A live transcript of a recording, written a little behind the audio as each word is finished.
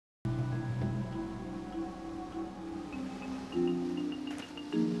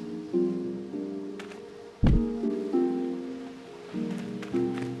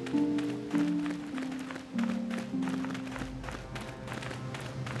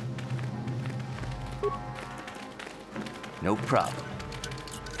No problem.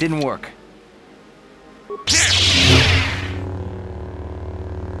 Didn't work.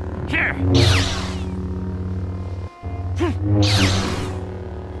 Here!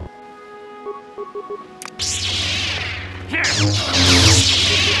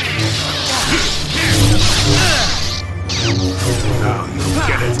 Now you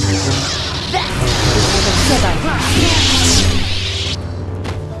get it. That's the Jedi.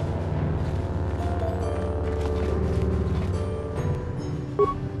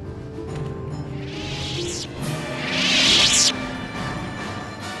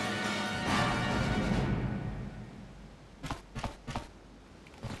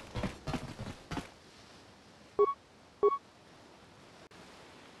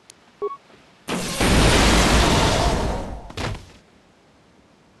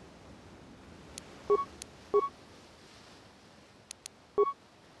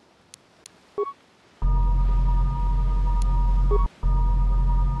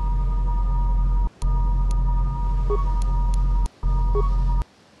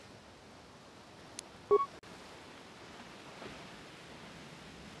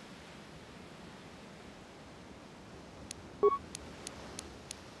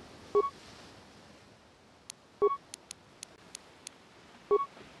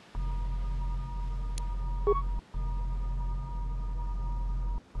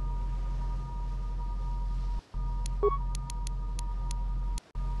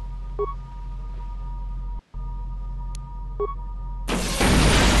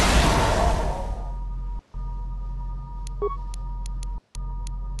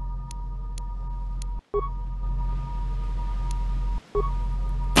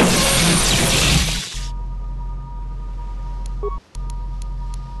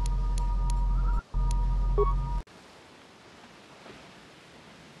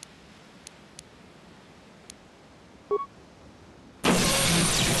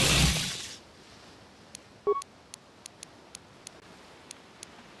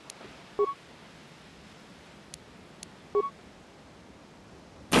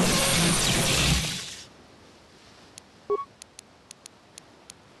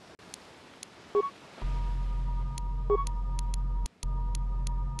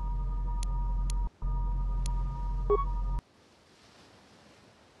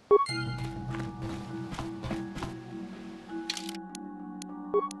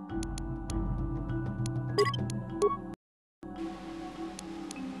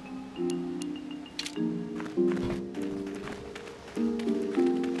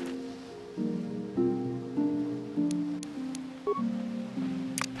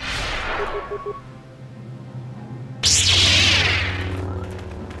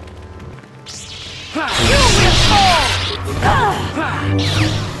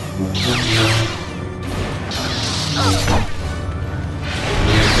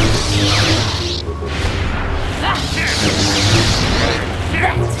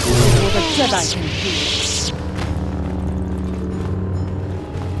 Jedi can do.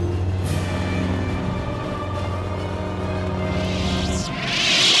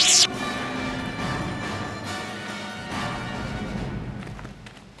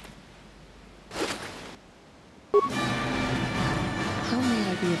 How may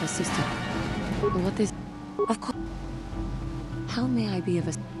I be of assistance? What is... Of course. How may I be of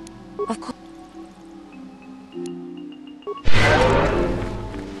assistance? Of course.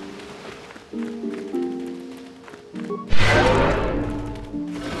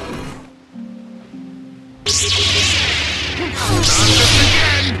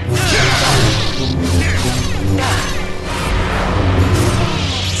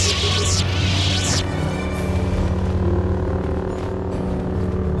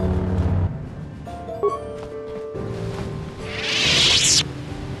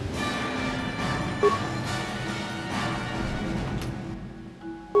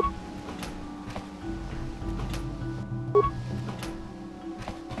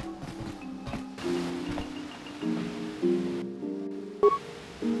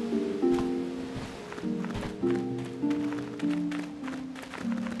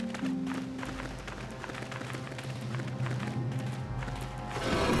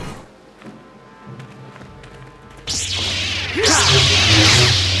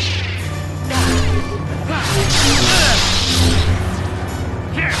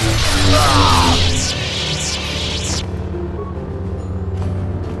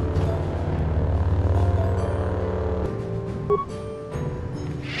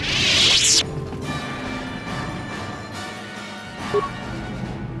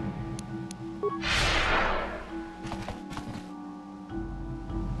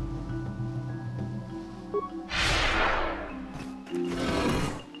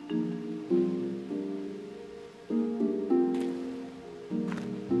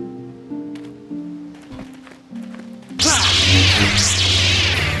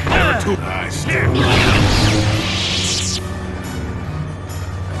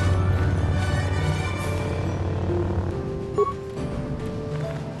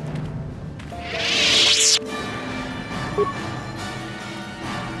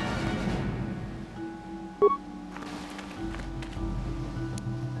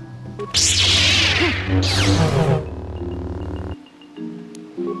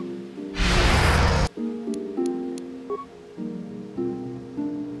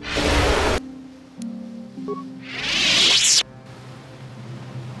 No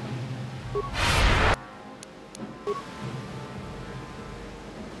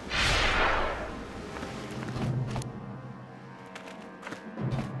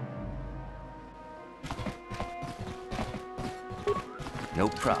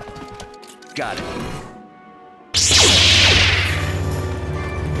problem. Got it.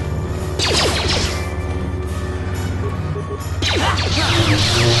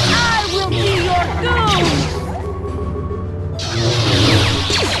 I will be your doom!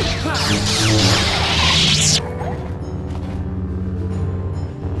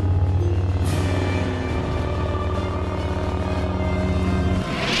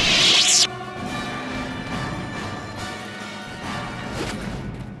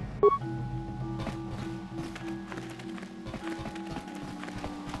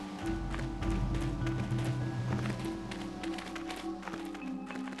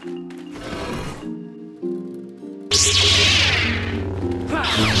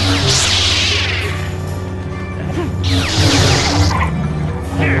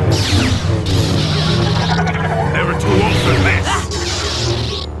 Never too old for this!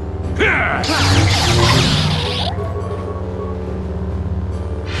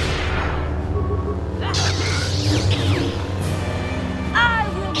 I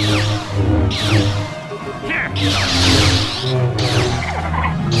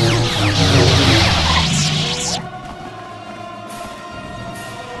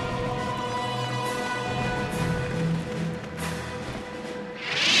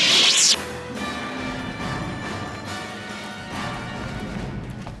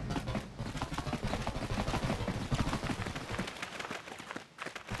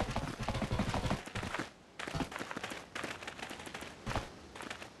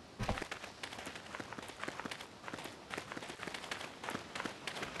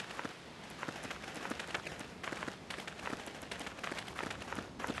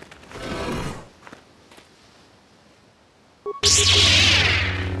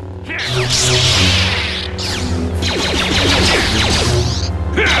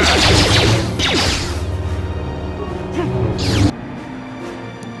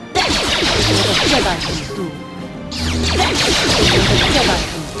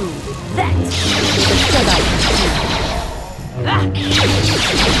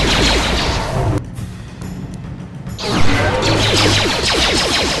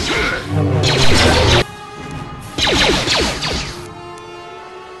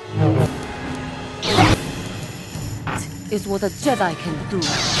Is what a Jedi can do.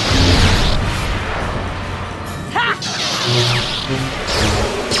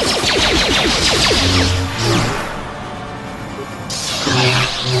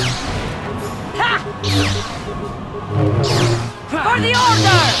 For the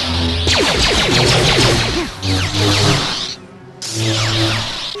Order!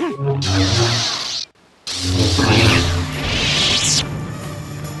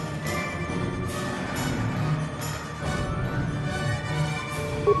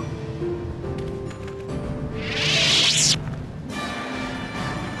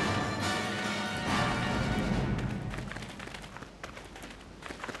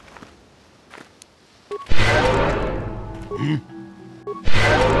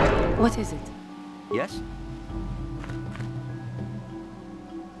 What is it? Yes?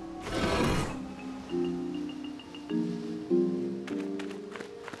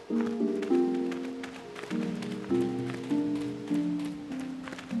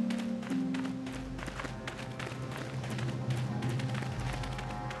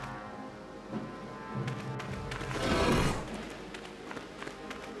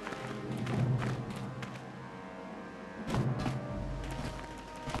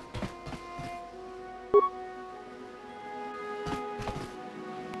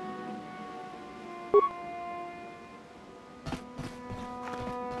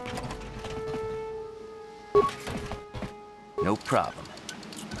 No problem.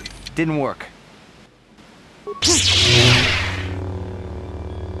 Didn't work.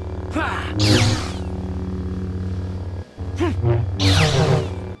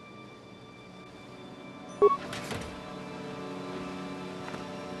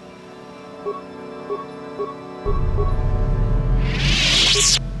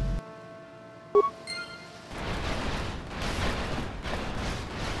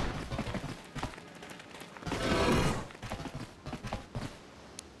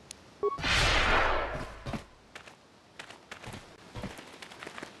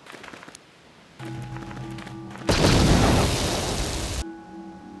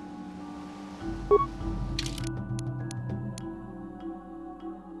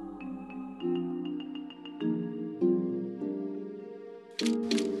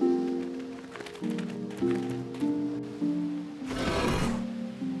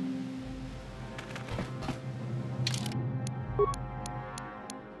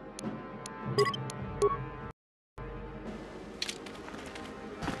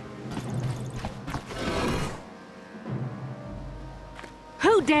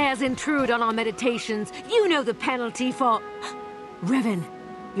 Who dares intrude on our meditations? You know the penalty for... Revan,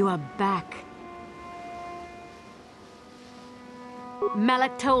 you are back.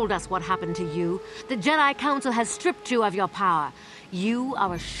 Malak told us what happened to you. The Jedi Council has stripped you of your power. You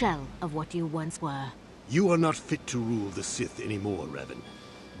are a shell of what you once were. You are not fit to rule the Sith anymore, Revan.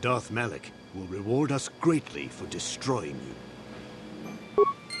 Darth Malak will reward us greatly for destroying you.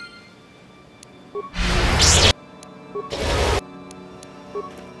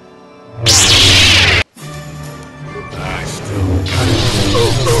 I still got it.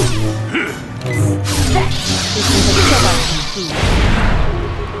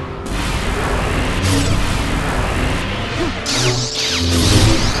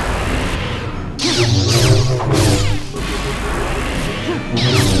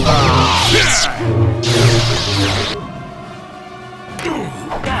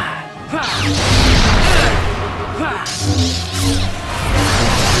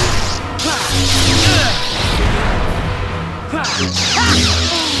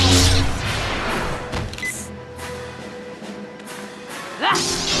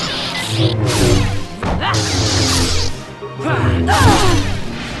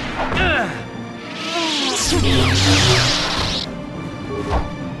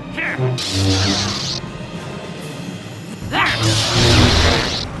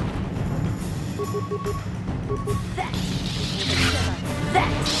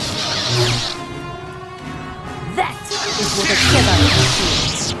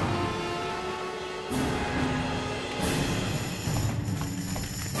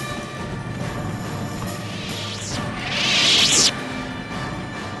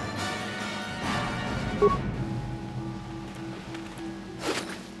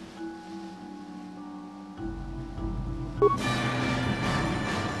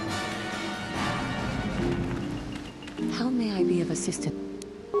 How may I be of assistance?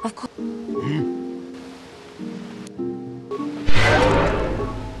 Of course.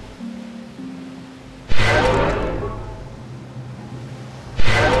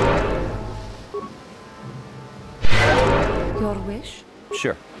 Your wish?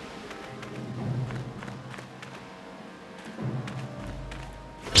 Sure.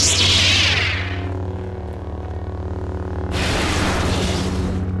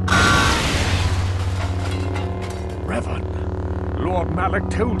 Revan, Lord Malak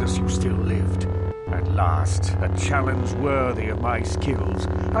told us you still lived. At last, a challenge worthy of my skills.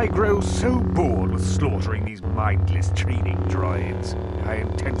 I grow so bored with slaughtering these mindless training droids. I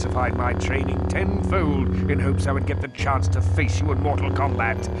intensified my training tenfold in hopes I would get the chance to face you in mortal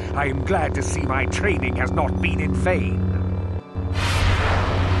combat. I am glad to see my training has not been in vain.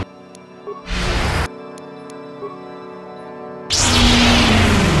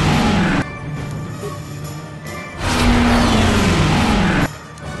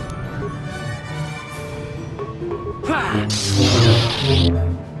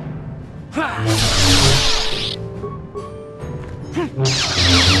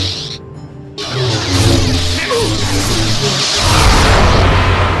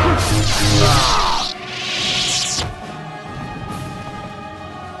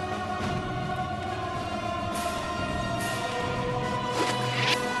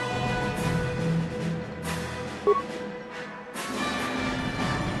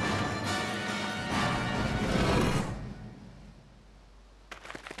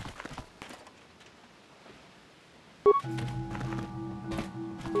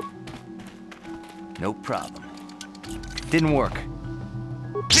 No problem. Didn't work.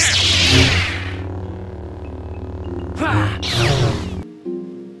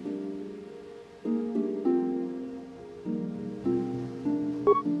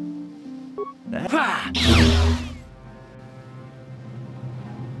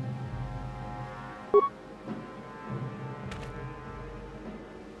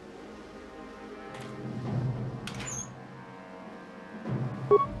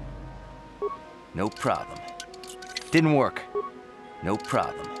 No problem. Didn't work. No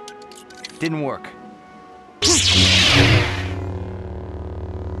problem. Didn't work.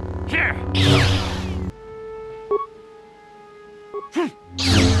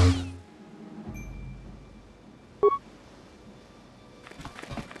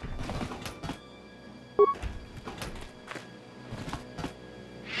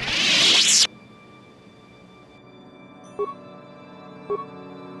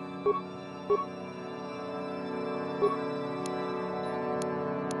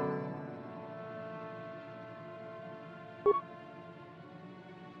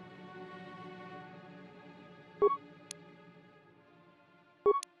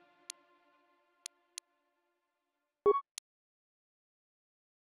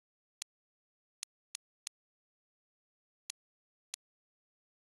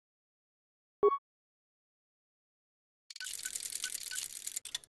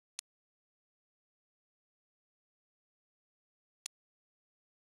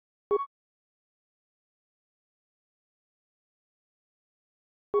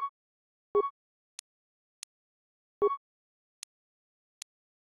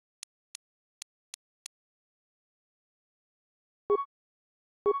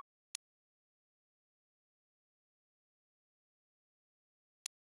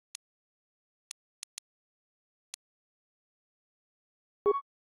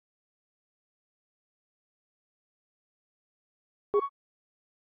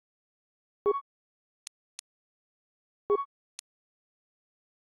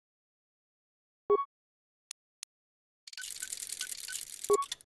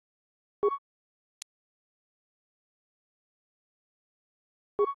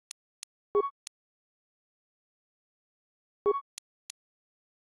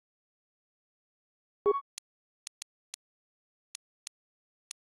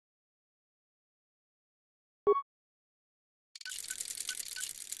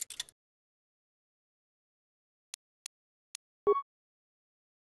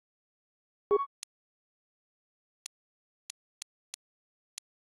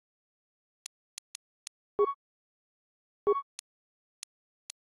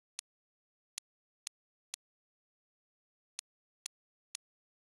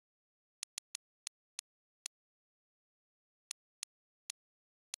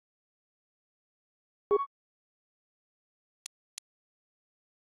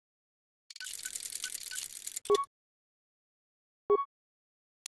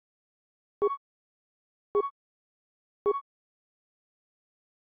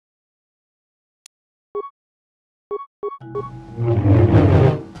 No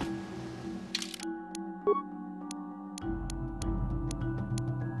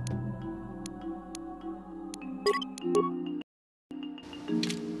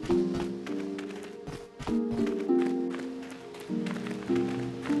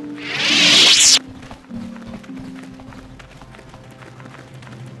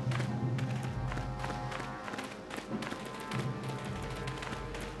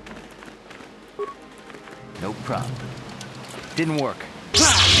problem. Didn't work.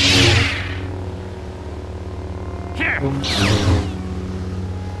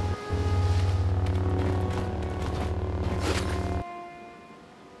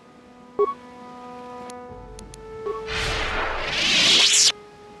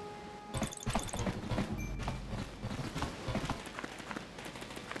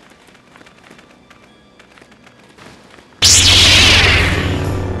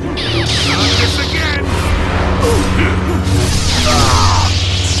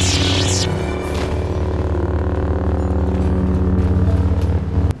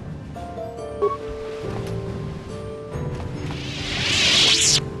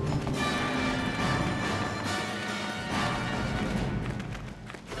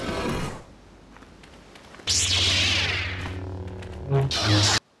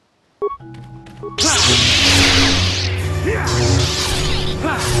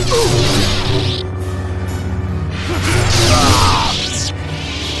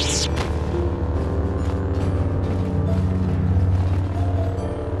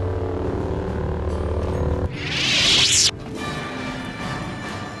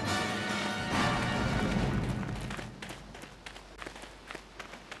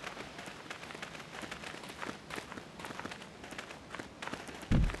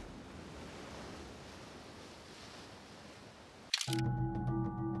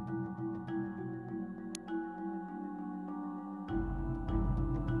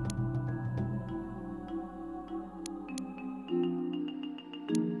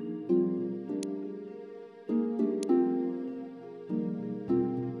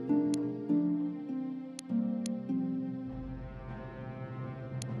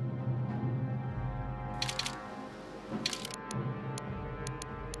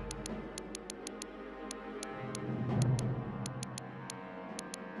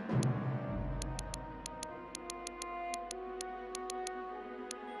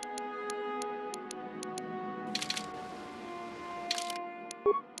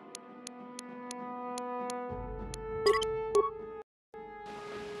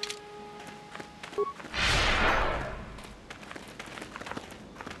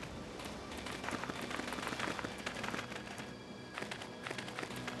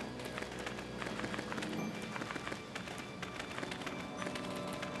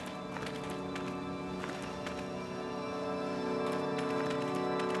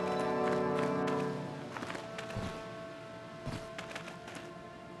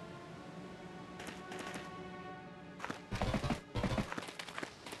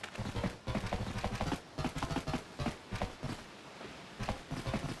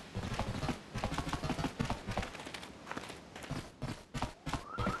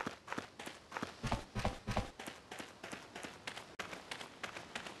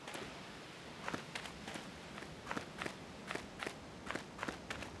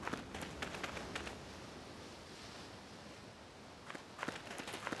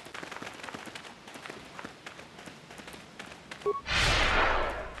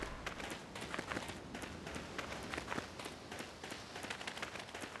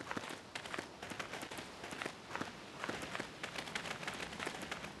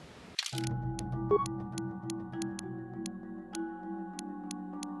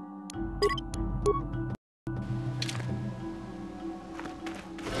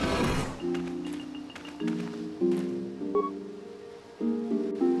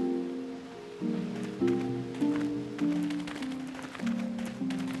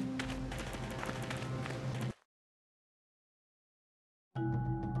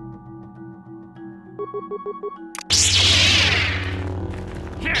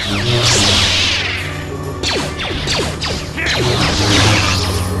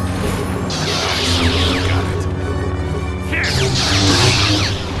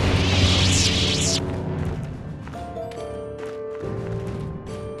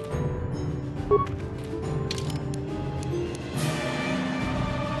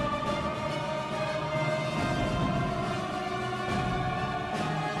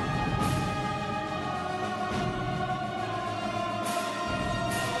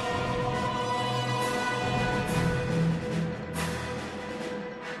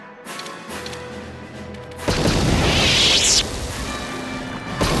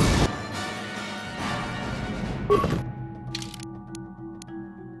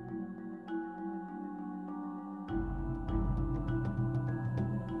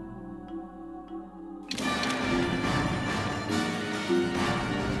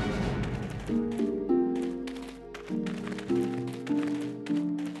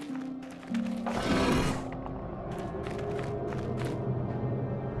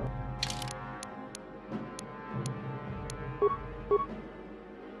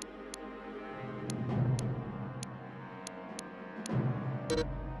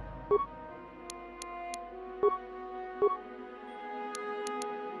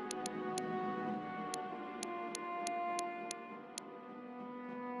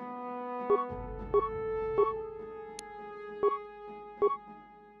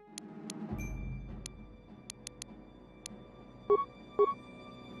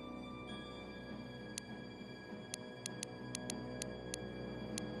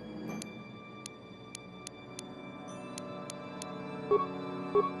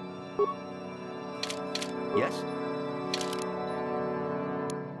 Yes?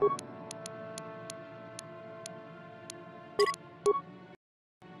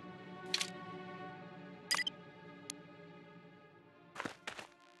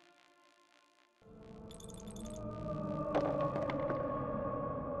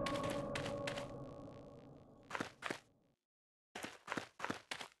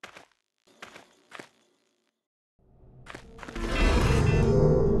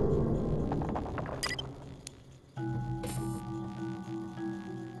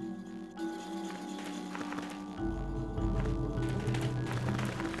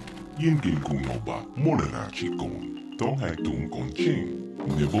 Yin kin kunoba monena chikon. Tong hai tung kon ching.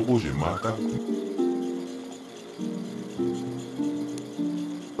 Nebobo jemata.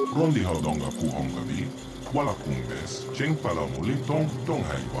 Rondi haudonga kuhonga vi. Wala kumbes. Cheng pala muli tong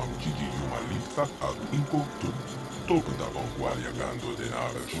hai wam chigi yumalita ad inko tu. Tolko da bon gualia gando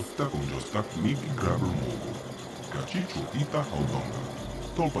denara jotta con jostak miki grabel mogo. Kachicho ita haudonga.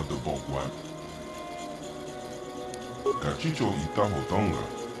 Tolpa de bon gual. Kachicho ita haudonga.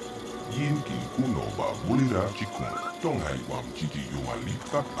 Yin kin kuno ba mulira chikun. Tong hai wam chigi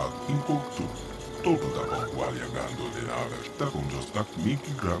yumalita ad inko tu. Tolko da bon gualia gando denara jotta con jostak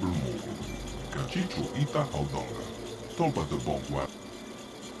miki grabel mogo. Kachicho ita haudonga. Tolpa de bon gual.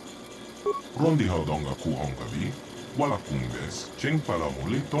 Rondi haudonga kuhonga vi. Wala kumbes, cheng pala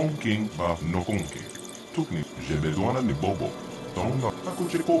mole tong king ba nokonke. Tukni, jebedwana ni bobo. Tong na tako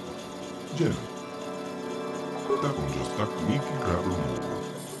cheko. Jen. Takon jostak miki grabel mogo.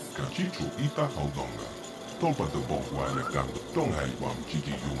 Kachicho ita haudonga. Tolpa de bon gualia gando. Tong hai wam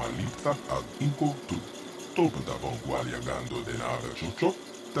chigi yumalita ad inko tu. Tolpa da bon gualia gando denara chocho.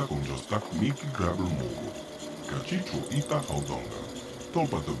 Takon jostak miki grabel mogo. Kachicho ita haudonga.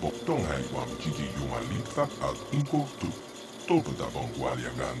 Tolpa de bon tong hai wam chigi yumalita ad inko tu. Tolpa da bon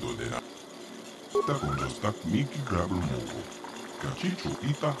gualia gando dena. Takon jostak miki grabel mogo. Kachicho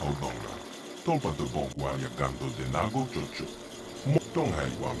ita haudonga. Tolpa de bon gualia gando denago chocho. Tong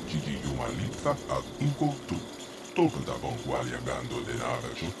hai wam chigi yumalita ad inko tu. Tolpa da bon gualia gando denara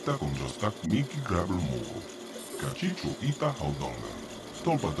chocho. Takon jostak miki grabel mogo. Kachicho ita haudonga.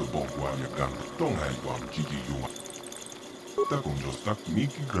 Tolpa de bon gualia gando. Tong hai wam chigi yumalita. Takon jostak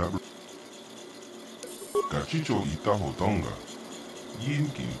miki grabel. Kachicho ita hotonga.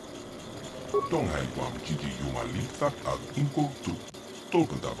 Yinkin. Tong hai wam chigi yumalita ad inko tu.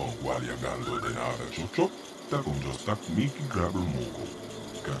 Tolpa da bon gualia gando denara chocho. Takon jostak miki grabel mogo.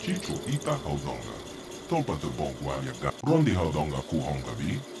 Kachicho ita haudonga. Tolpa de bon gualia gando. Rondi haudonga kuhonga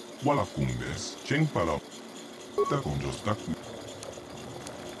vi. Wala kumbes. Cheng pala. Takon jostak.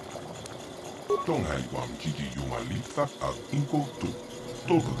 Tong hai wam chigi yumalita ad inko tu.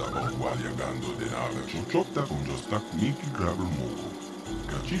 Tolpa da bon gualia gando denara chocho. Takon jostak miki grabel mogo.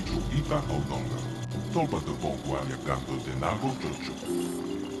 Kachicho ita haudonga. Tolpa de bon gualia gando denago chocho.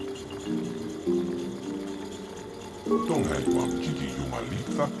 Tong hai wam chigi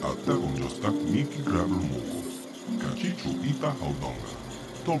yumalita ad takon jostak miki grabel mogo. Kachicho ita haudonga.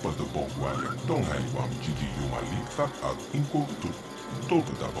 Tolpa de bon gualia. Tong hai wam chigi yumalita ad inko tu.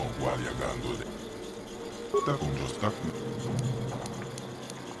 Tolpa da bon gualia gando de. Takon jostak.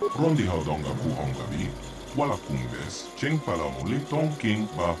 Rondi haudonga kuhonga vi. Wala kumbes, cheng pala mole tong king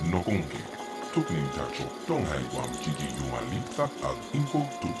ba nokonke. Tuknin tacho, tong hai wam chigi yumalita ad inko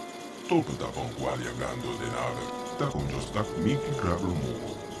tu. Tolpa da bon gualia gando denara. Takon jostak miki grabel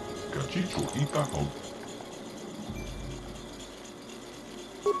mogo. Kachicho ita haud.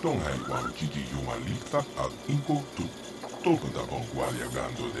 Tong hai wam chigi yumalita ad inko tu. Tolpa da bon gualia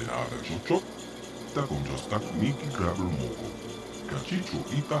gando denara chocho. Takon jostak miki grabel mogo. Kachicho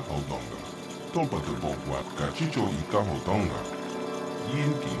ita haudonga. Tolpa de bon guat. Kachicho ita hotonga.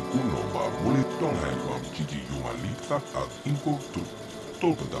 Yin kin kuno ba muli tong hai wam chigi yumalita ad inko tu.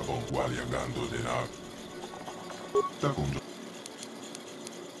 Tolpa da bon gualia gando denar. Takon jo.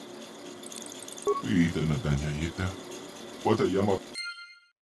 Ita na tanya ita. Wata yama.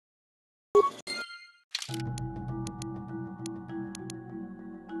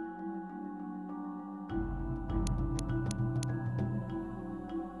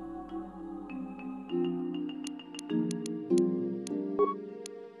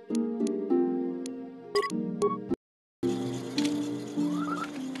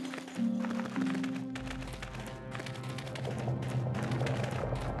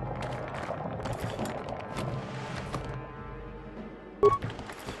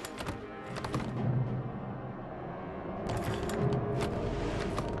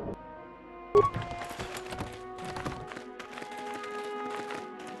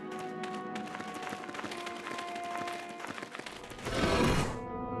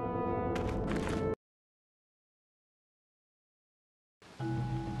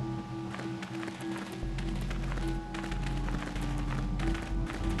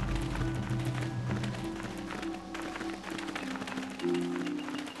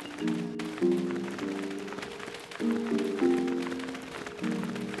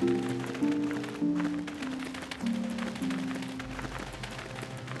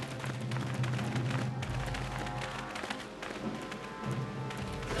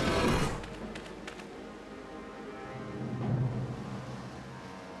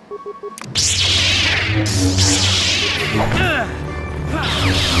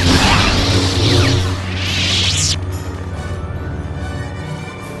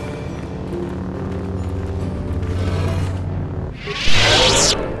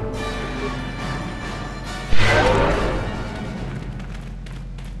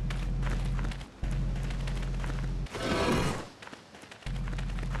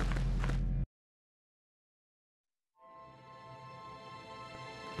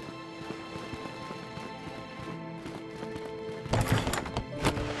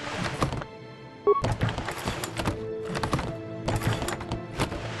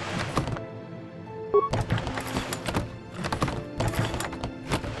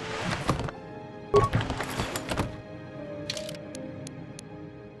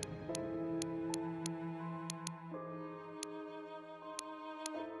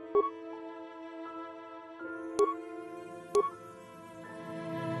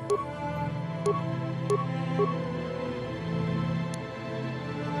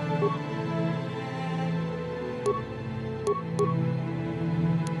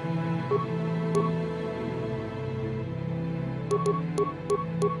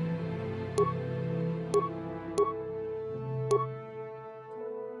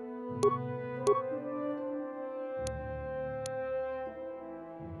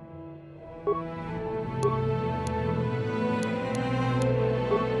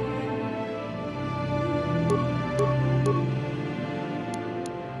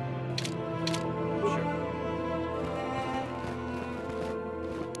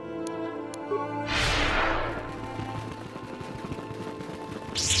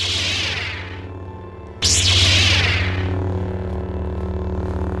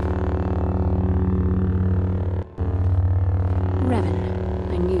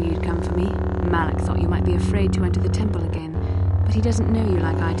 Afraid to enter the temple again, but he doesn't know you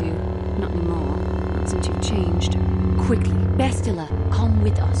like I do. Not anymore. Not since you've changed. Quickly. Bastila, come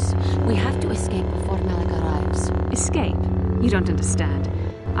with us. We have to escape before Malak arrives. Escape? You don't understand.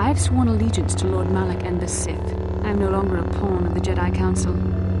 I have sworn allegiance to Lord Malak and the Sith. I am no longer a pawn of the Jedi Council.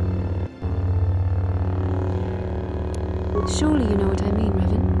 Surely you know what I mean,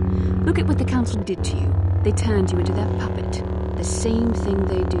 Revan. Look at what the Council did to you. They turned you into their puppet. The same thing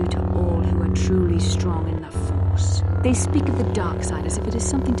they do to all who are truly strong in the Force. They speak of the dark side as if it is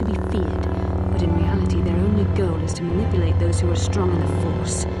something to be feared, but in reality their only goal is to manipulate those who are strong in the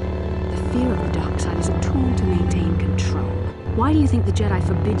Force. The fear of the dark side is a tool to maintain control. Why do you think the Jedi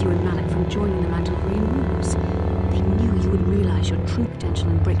forbid you and Malak from joining the Mandalorian Wars? They knew you would realize your true potential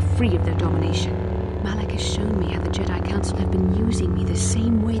and break free of their domination. Malak has shown me how the Jedi Council have been using me the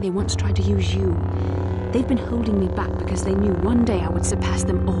same way they once tried to use you. They've been holding me back because they knew one day I would surpass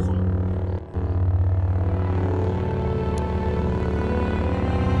them all.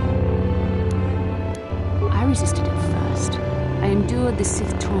 I resisted at first. I endured the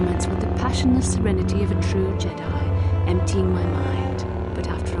Sith torments with the passionless serenity of a true Jedi, emptying my mind. But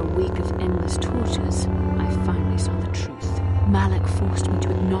after a week of endless tortures, I finally saw the truth. Malak forced me to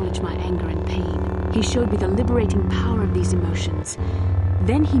acknowledge my anger and pain. He showed me the liberating power of these emotions.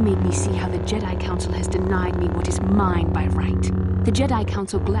 Then he made me see how the Jedi Council has denied me what is mine by right. The Jedi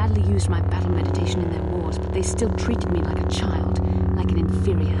Council gladly used my battle meditation in their wars, but they still treated me like a child, like an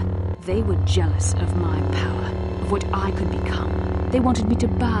inferior. They were jealous of my power, of what I could become. They wanted me to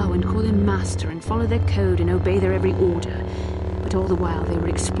bow and call them master and follow their code and obey their every order. But all the while they were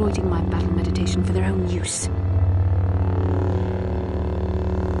exploiting my battle meditation for their own use.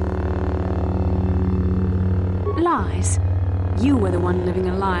 Lies? You were the one living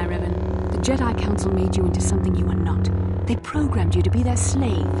a lie, Revan. The Jedi Council made you into something you were not. They programmed you to be their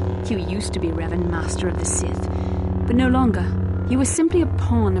slave. You used to be Revan, Master of the Sith, but no longer. You were simply a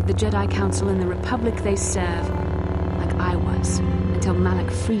pawn of the Jedi Council in the Republic they serve, like I was, until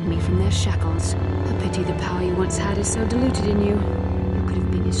Malak freed me from their shackles. A pity the power you once had is so diluted in you. You could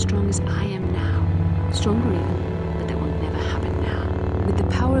have been as strong as I am now. Stronger even, but that will never happen now. With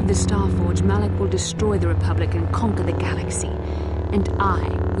the power of the Starforge, Malak will destroy the Republic and conquer the galaxy. And I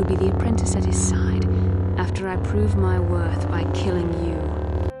will be the apprentice at his side, after I prove my worth by killing you.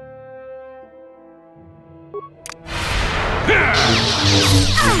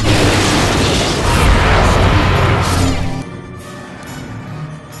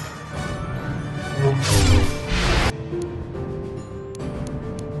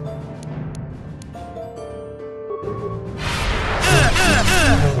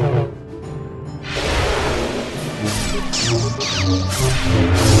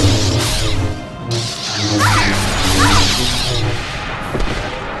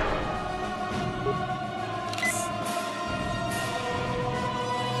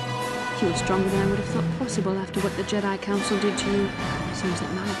 You were stronger than I would have thought possible after what the Jedi Council did to you. Seems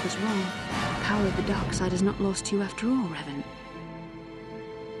that Malak was wrong. The power of the dark side is not lost to you after all, Revan.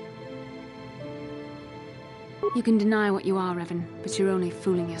 You can deny what you are, Revan, but you're only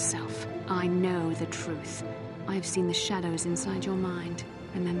fooling yourself. I know the truth. I have seen the shadows inside your mind.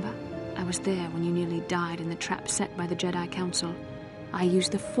 Remember? I was there when you nearly died in the trap set by the Jedi Council. I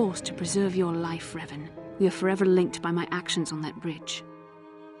used the Force to preserve your life, Revan. We are forever linked by my actions on that bridge.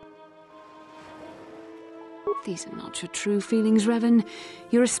 These are not your true feelings, Revan.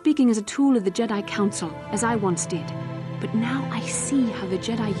 You're speaking as a tool of the Jedi Council, as I once did. But now I see how the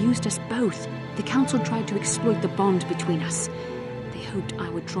Jedi used us both. The Council tried to exploit the bond between us. They hoped I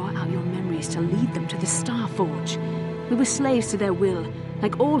would draw out your memories to lead them to the Star Forge. We were slaves to their will,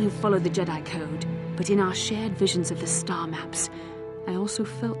 like all who followed the Jedi Code. But in our shared visions of the star maps, I also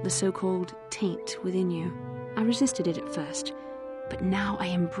felt the so-called taint within you. I resisted it at first, but now I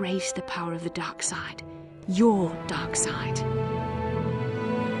embrace the power of the dark side. Your dark side.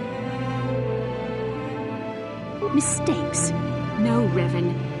 Mistakes? No,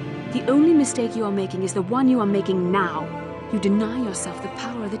 Revan. The only mistake you are making is the one you are making now. You deny yourself the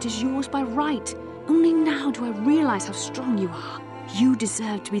power that is yours by right. Only now do I realize how strong you are. You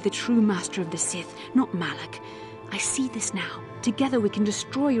deserve to be the true master of the Sith, not Malak. I see this now. Together we can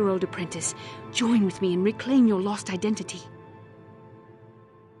destroy your old apprentice. Join with me and reclaim your lost identity.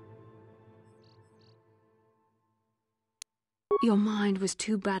 Your mind was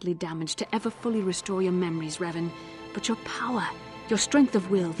too badly damaged to ever fully restore your memories, Revan. But your power, your strength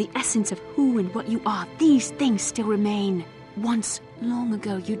of will, the essence of who and what you are, these things still remain. Once, long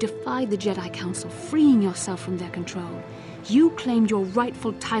ago, you defied the Jedi Council, freeing yourself from their control. You claimed your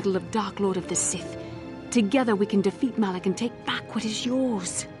rightful title of Dark Lord of the Sith. Together we can defeat Malak and take back what is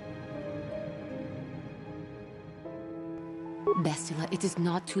yours. Bastila, it is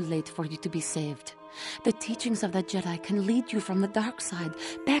not too late for you to be saved. The teachings of the Jedi can lead you from the dark side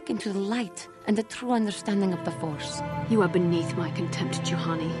back into the light and the true understanding of the Force. You are beneath my contempt,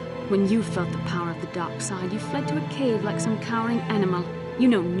 Juhani. When you felt the power of the dark side, you fled to a cave like some cowering animal. You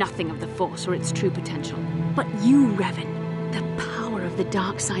know nothing of the Force or its true potential. But you, Revan, the power of the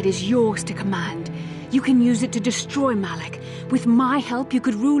dark side is yours to command. You can use it to destroy Malak. With my help, you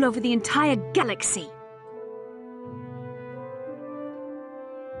could rule over the entire galaxy.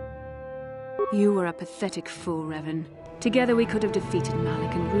 You were a pathetic fool, Revan. Together we could have defeated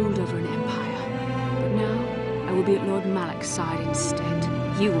Malak and ruled over an empire. But now, I will be at Lord Malak's side instead.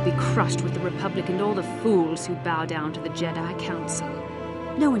 You will be crushed with the Republic and all the fools who bow down to the Jedi Council.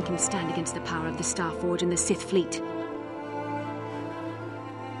 No one can stand against the power of the Star Forge and the Sith fleet.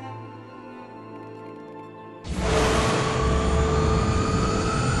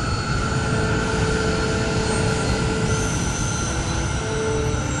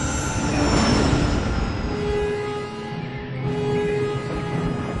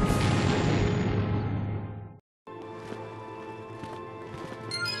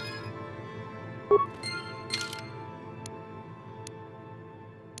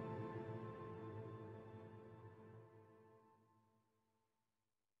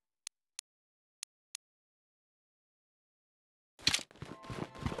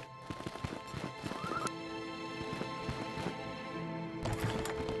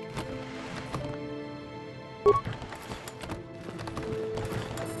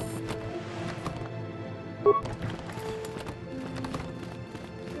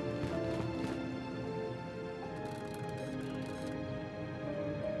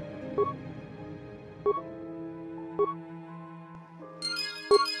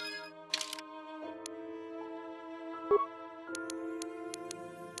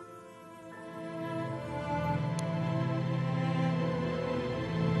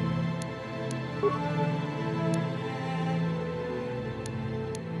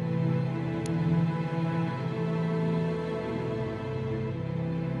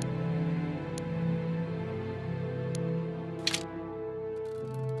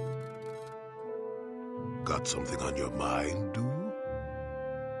 Got something on your mind, do you?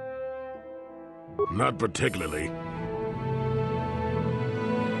 Not particularly.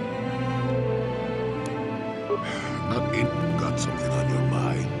 Not in. Got something on your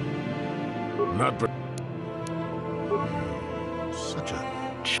mind? Not per- Such a.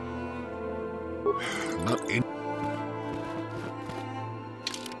 Not in.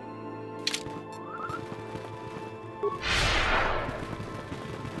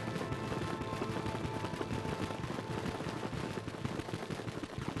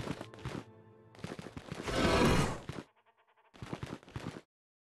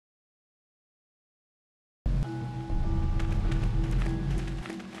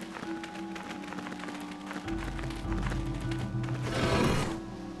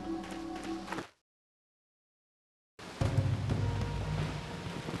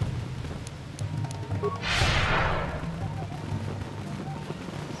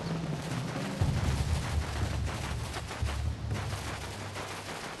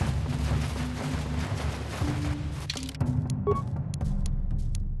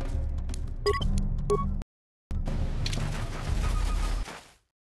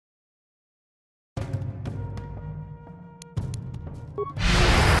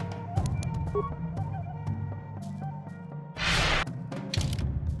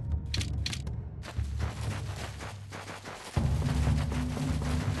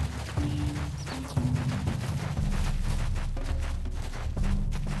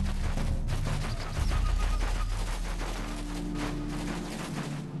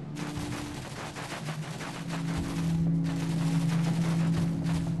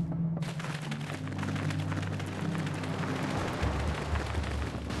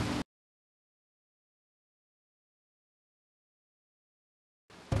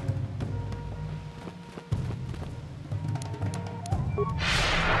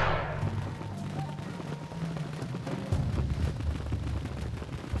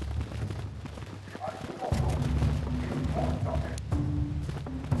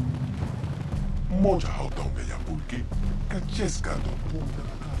 Moja hautaonga ya pulki, kacheska do punta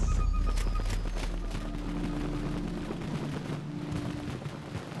la casa.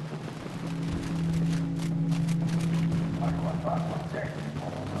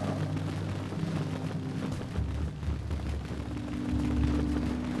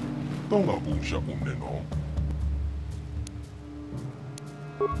 Tonga busha uneno.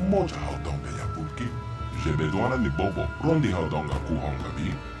 Moja hautaonga ya pulki, jebedoana ni bobo, rondi hautaonga kuhonga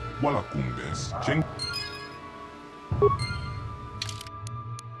bi, wala kumbes, cheng.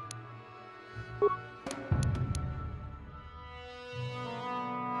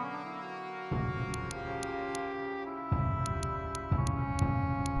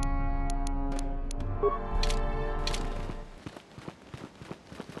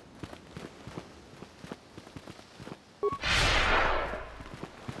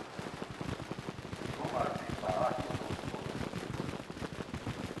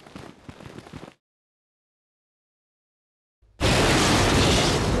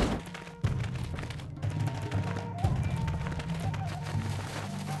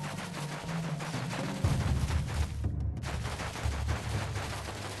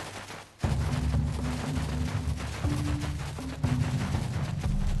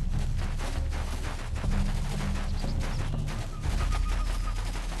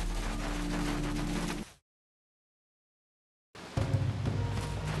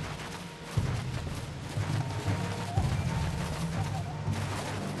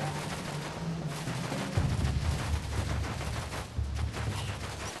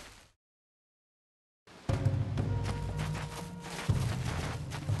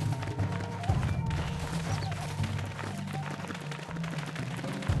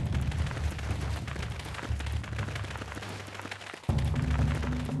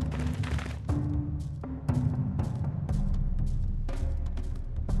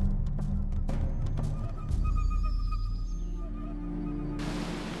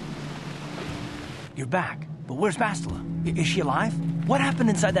 You're back, but where's Bastila? Is she alive? What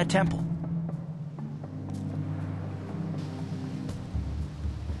happened inside that temple?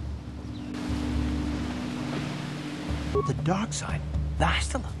 The dark side?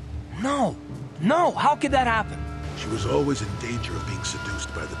 Bastila? No! No! How could that happen? She was always in danger of being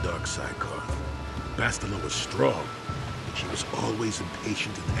seduced by the dark side, Carl. Bastila was strong, but she was always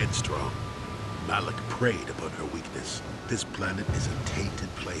impatient and headstrong. Malak preyed upon her weakness. This planet is a tainted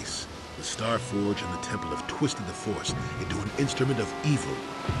place. The Starforge and the Temple have twisted the Force into an instrument of evil,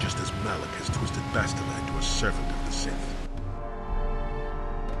 just as Malak has twisted Bastila into a servant of the Sith.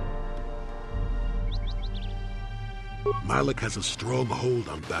 Malak has a strong hold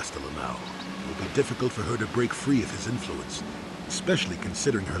on Bastila now. It will be difficult for her to break free of his influence, especially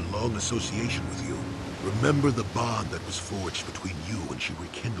considering her long association with you. Remember the bond that was forged between you when she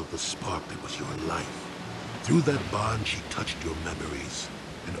rekindled the spark that was your life. Through that bond, she touched your memories,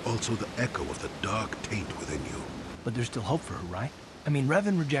 and also the echo of the dark taint within you. But there's still hope for her, right? I mean,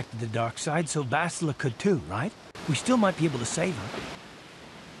 Revan rejected the dark side, so Bastila could too, right? We still might be able to save her.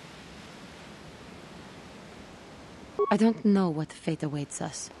 I don't know what fate awaits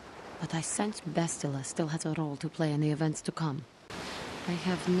us, but I sense Bastila still has a role to play in the events to come. I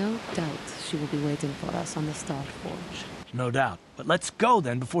have no doubt she will be waiting for us on the Starforge. No doubt. But let's go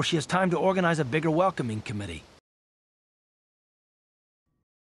then before she has time to organize a bigger welcoming committee.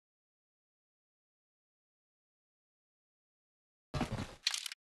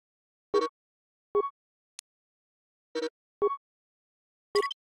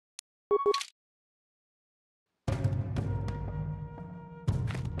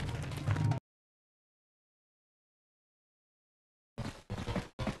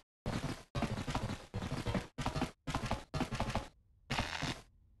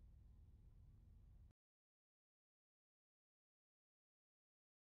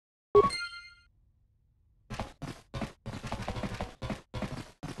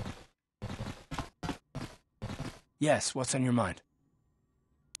 Yes, what's on your mind?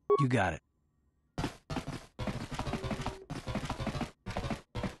 You got it.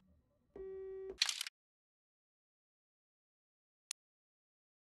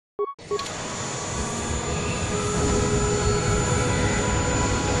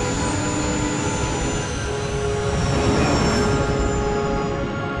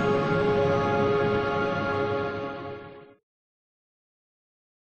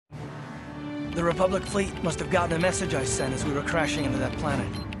 The Republic fleet must have gotten a message I sent as we were crashing into that planet.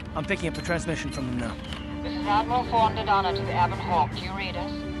 I'm picking up a transmission from them now. This is Admiral Thorn Dodonna to the Avon Hawk. Do you read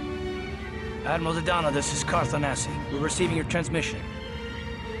us? Admiral Dodonna, this is Carthanasi. We're receiving your transmission.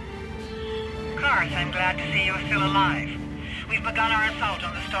 Karth, I'm glad to see you're still alive. We've begun our assault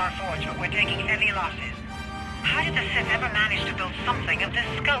on the Star Forge, but we're taking heavy losses. How did the Sith ever manage to build something of this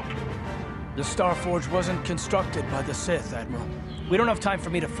scope? The Star Forge wasn't constructed by the Sith, Admiral. We don't have time for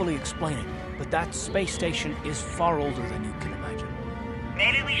me to fully explain it, but that space station is far older than you can imagine.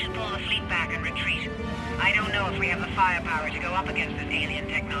 Maybe we should pull the fleet back and retreat. I don't know if we have the firepower to go up against this alien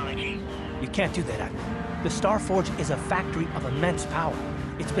technology. You can't do that, Admiral. The Star Forge is a factory of immense power.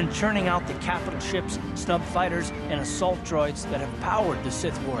 It's been churning out the capital ships, snub fighters, and assault droids that have powered the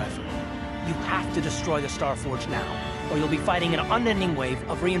Sith war effort. You have to destroy the Star Forge now, or you'll be fighting an unending wave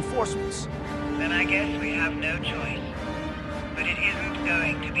of reinforcements. Then I guess we have no choice. But it isn't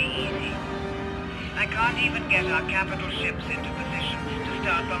going to be easy. I can't even get our capital ships into position to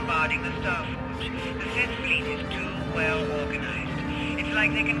start bombarding the Star Forge. The Sith fleet is too well organized. It's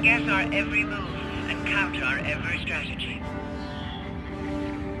like they can guess our every move and counter our every strategy.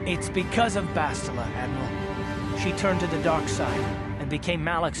 It's because of Bastila, Admiral. She turned to the dark side and became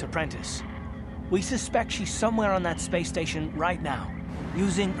Malak's apprentice. We suspect she's somewhere on that space station right now,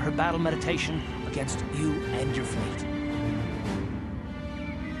 using her battle meditation against you and your fleet.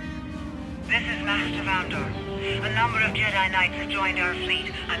 This is Master Vandor. A number of Jedi Knights have joined our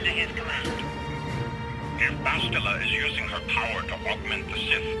fleet under his command. If Bastila is using her power to augment the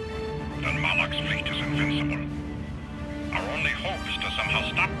Sith, then Malak's fleet is invincible. Our only hope is to somehow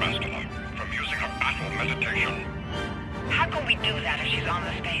stop Bastila from using her battle meditation. How can we do that if she's on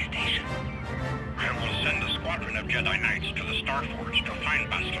the space station? I will send a squadron of Jedi Knights to the Star Forge to find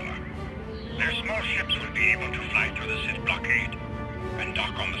Bastila. Their small ships will be able to fly through the Sith blockade and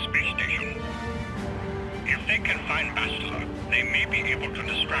dock on the space station. If they can find Bastila, they may be able to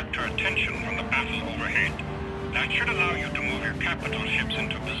distract her attention from the battle overhead. That should allow you to move your capital ships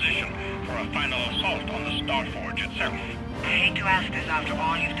into position for a final assault on the Star Forge itself. I hate to ask this after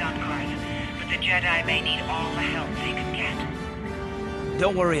all you've done, Karth, but the Jedi may need all the help they can get.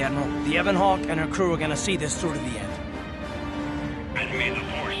 Don't worry, Admiral. The Avon Hawk and her crew are gonna see this through to the end. And may the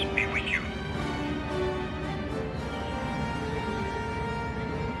Force be with you.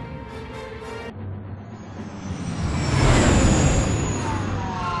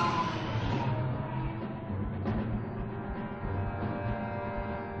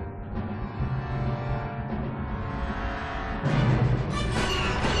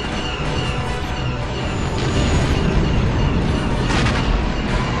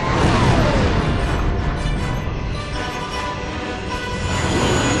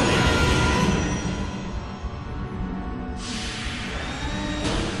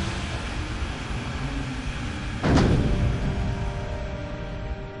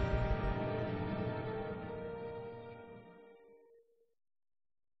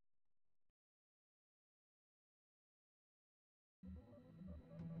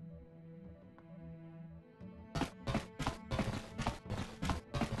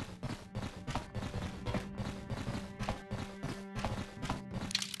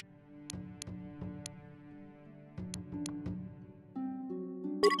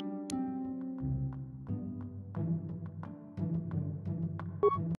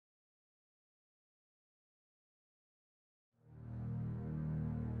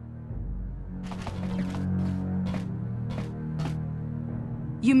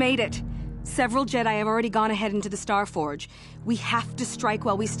 You made it. Several Jedi have already gone ahead into the Star Forge. We have to strike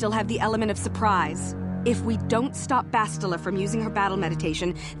while we still have the element of surprise. If we don't stop Bastila from using her battle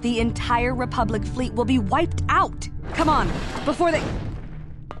meditation, the entire Republic fleet will be wiped out. Come on, before they...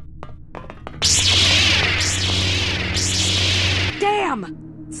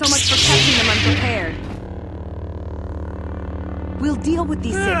 Damn! So much for catching them unprepared. We'll deal with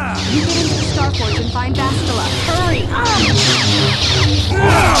these Sith. You get into the Star Forge and find Bastila. Hurry!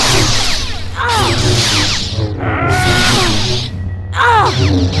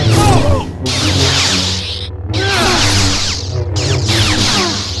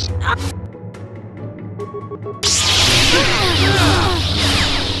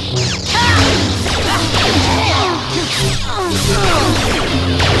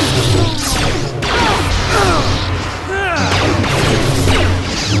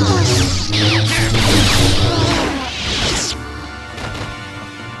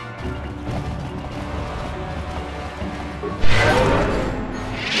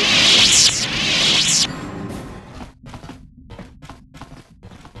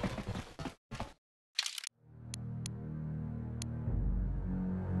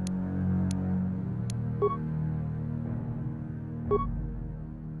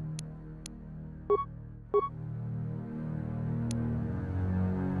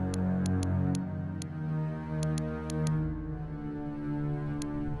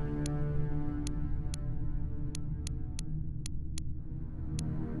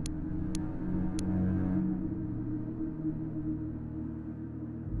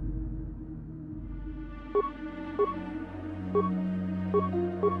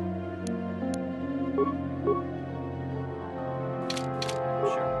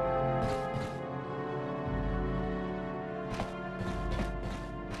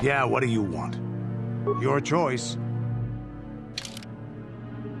 Yeah, what do you want? Your choice.